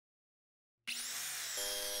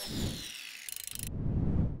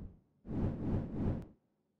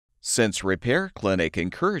Since Repair Clinic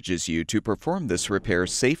encourages you to perform this repair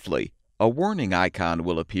safely, a warning icon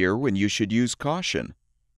will appear when you should use caution.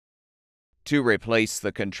 To replace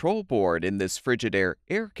the control board in this Frigidaire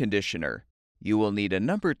air conditioner, you will need a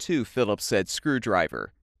number 2 Phillips head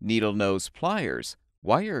screwdriver, needle nose pliers,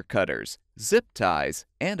 wire cutters, zip ties,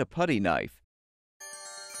 and a putty knife.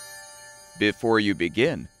 Before you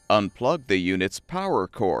begin, unplug the unit's power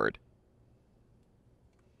cord.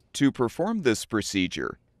 To perform this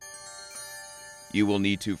procedure, you will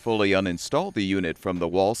need to fully uninstall the unit from the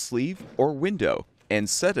wall sleeve or window and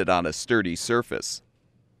set it on a sturdy surface.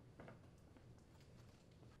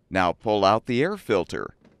 Now pull out the air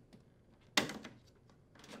filter.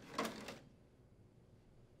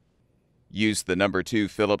 Use the number 2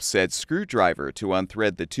 Phillips head screwdriver to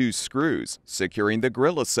unthread the 2 screws, securing the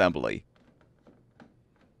grill assembly.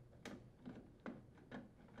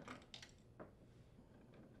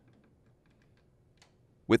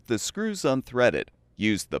 With the screws unthreaded,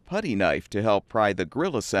 use the putty knife to help pry the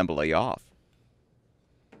grill assembly off.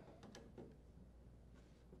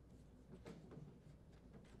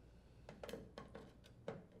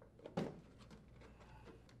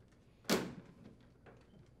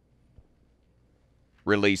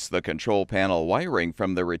 Release the control panel wiring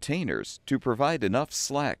from the retainers to provide enough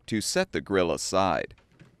slack to set the grill aside.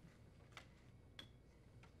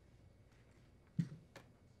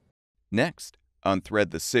 Next, unthread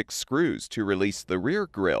the 6 screws to release the rear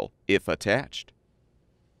grill if attached.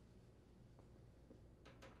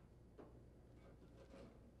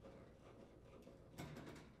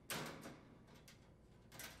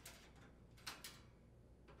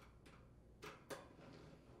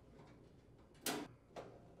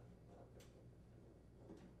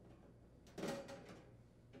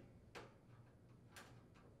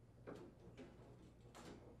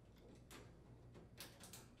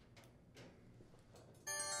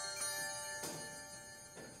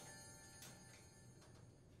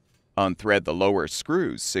 Unthread the lower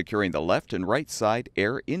screws, securing the left and right side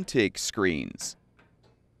air intake screens.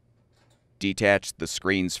 Detach the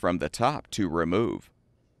screens from the top to remove.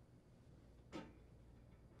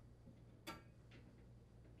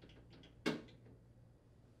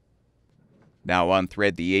 Now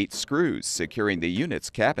unthread the 8 screws, securing the unit's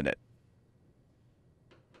cabinet.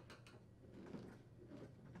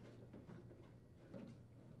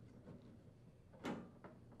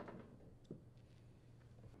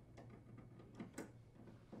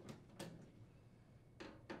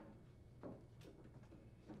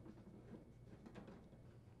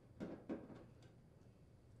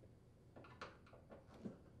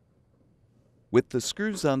 With the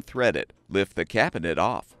screws unthreaded, lift the cabinet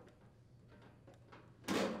off.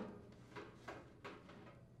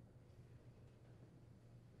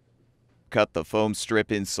 Cut the foam strip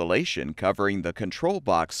insulation covering the control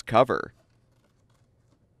box cover.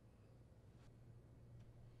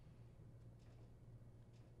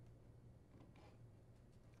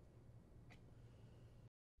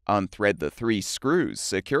 Unthread the 3 screws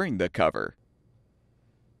securing the cover.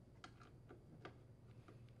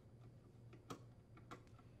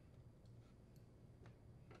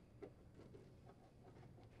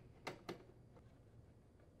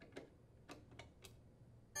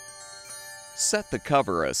 Set the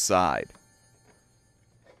cover aside.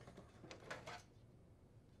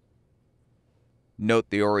 Note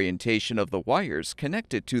the orientation of the wires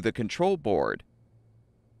connected to the control board.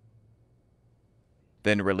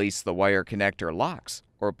 Then release the wire connector locks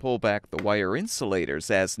or pull back the wire insulators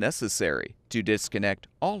as necessary to disconnect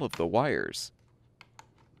all of the wires.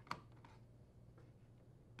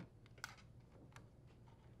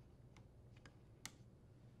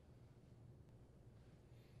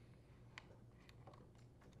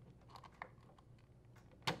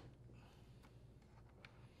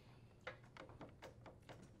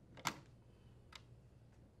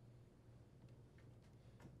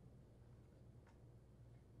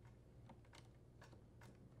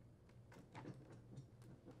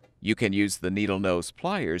 You can use the needle nose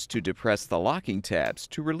pliers to depress the locking tabs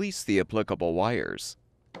to release the applicable wires.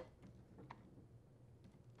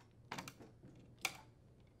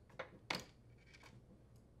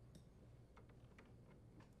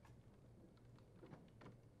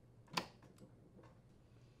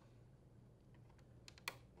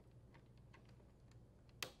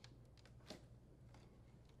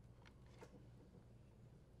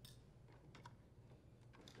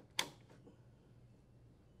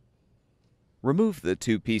 Remove the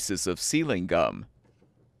 2 pieces of sealing gum.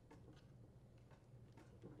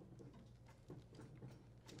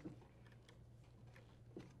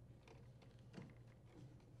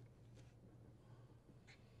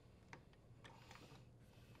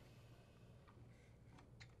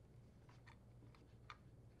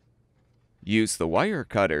 Use the wire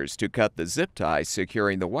cutters to cut the zip tie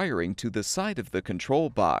securing the wiring to the side of the control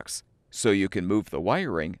box so you can move the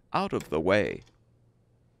wiring out of the way.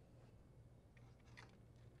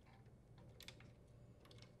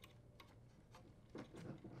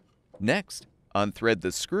 Next, unthread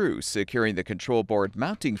the screw securing the control board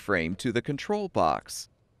mounting frame to the control box.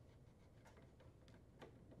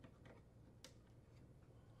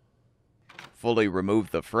 Fully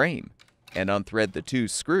remove the frame and unthread the 2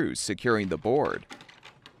 screws securing the board.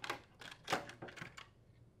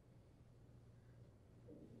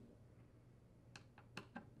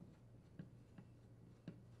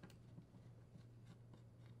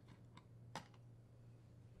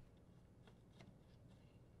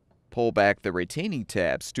 Pull back the retaining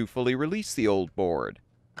tabs to fully release the old board.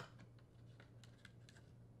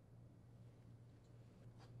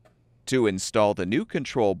 To install the new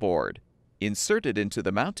control board, insert it into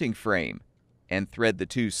the mounting frame and thread the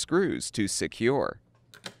 2 screws to secure.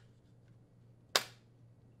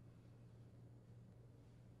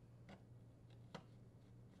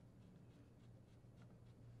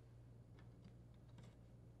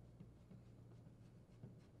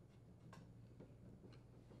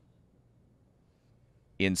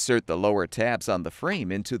 Insert the lower tabs on the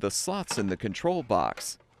frame into the slots in the control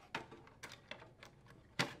box.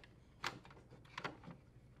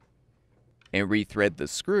 And rethread the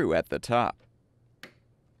screw at the top.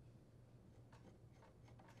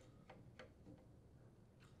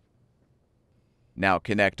 Now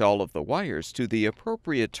connect all of the wires to the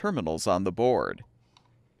appropriate terminals on the board.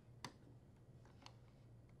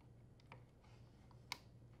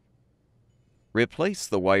 Replace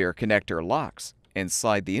the wire connector locks and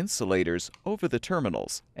slide the insulators over the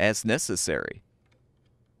terminals as necessary.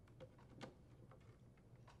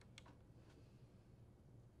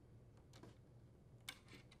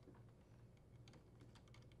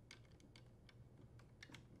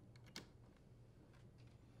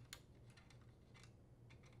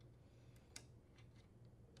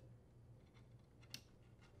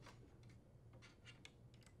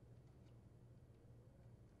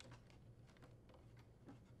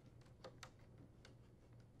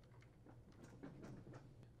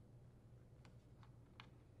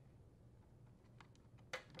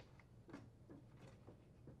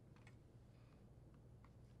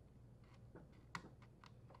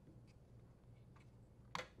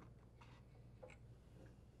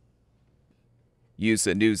 Use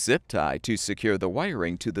a new zip tie to secure the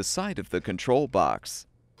wiring to the side of the control box.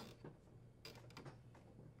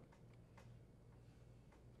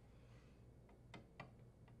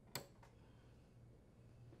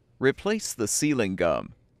 Replace the sealing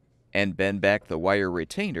gum and bend back the wire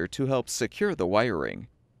retainer to help secure the wiring.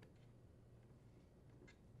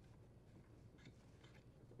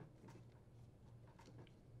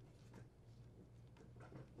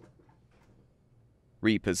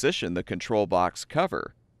 Reposition the control box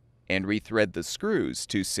cover and rethread the screws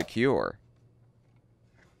to secure.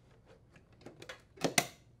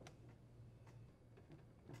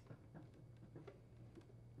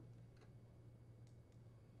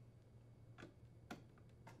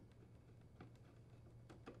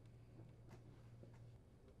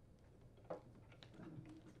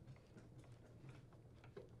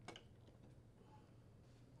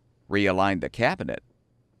 Realign the cabinet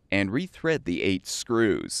and rethread the 8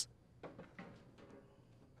 screws.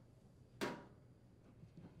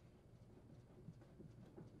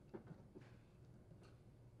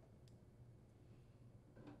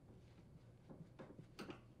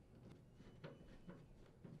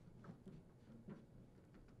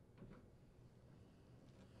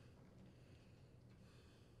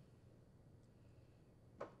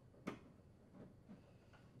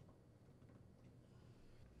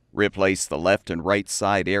 Replace the left and right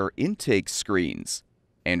side air intake screens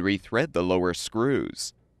and rethread the lower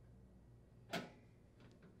screws.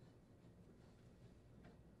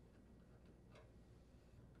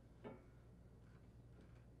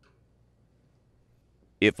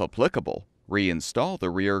 If applicable, reinstall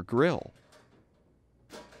the rear grille.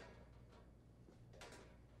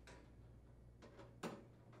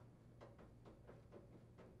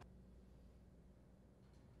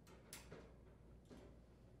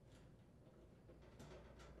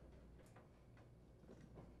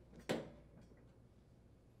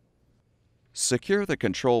 Secure the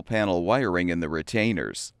control panel wiring in the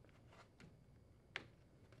retainers.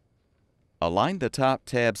 Align the top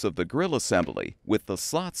tabs of the grill assembly with the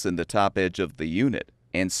slots in the top edge of the unit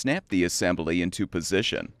and snap the assembly into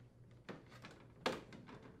position.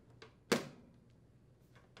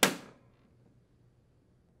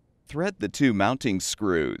 Thread the 2 mounting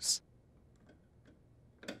screws.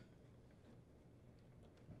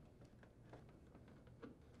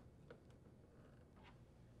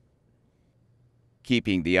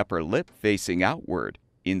 Keeping the upper lip facing outward,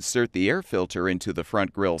 insert the air filter into the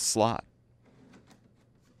front grille slot.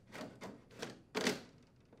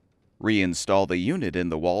 Reinstall the unit in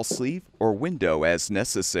the wall sleeve or window as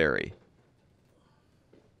necessary.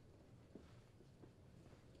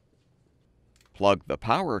 Plug the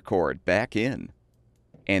power cord back in,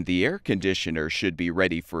 and the air conditioner should be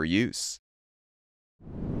ready for use.